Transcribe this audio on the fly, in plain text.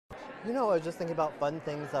You know, I was just thinking about fun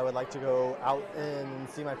things I would like to go out in and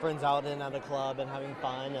see my friends out in at a club and having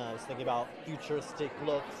fun. I was thinking about futuristic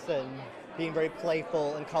looks and being very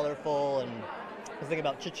playful and colorful. And I was thinking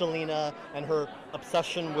about Chicholina and her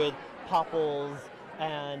obsession with popples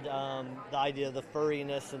and the idea of the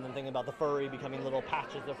furriness, and then thinking about the furry becoming little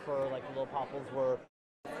patches of fur like the little popples were.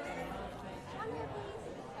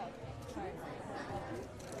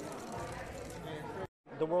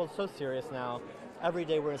 The world's so serious now. Every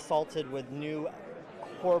day we're assaulted with new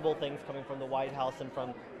horrible things coming from the White House and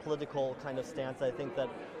from political kind of stance. I think that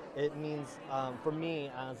it means for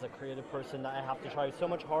me as a creative person that I have to try so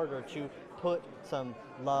much harder to put some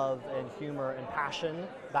love and humor and passion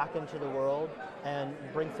back into the world and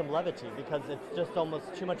bring some levity, because it's just almost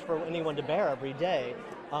too much for anyone to bear every day.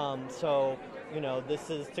 This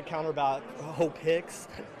is to counterbat Hope Hicks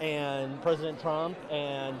and President Trump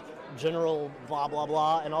and General blah blah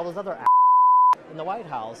blah and all those other in the White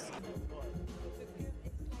House.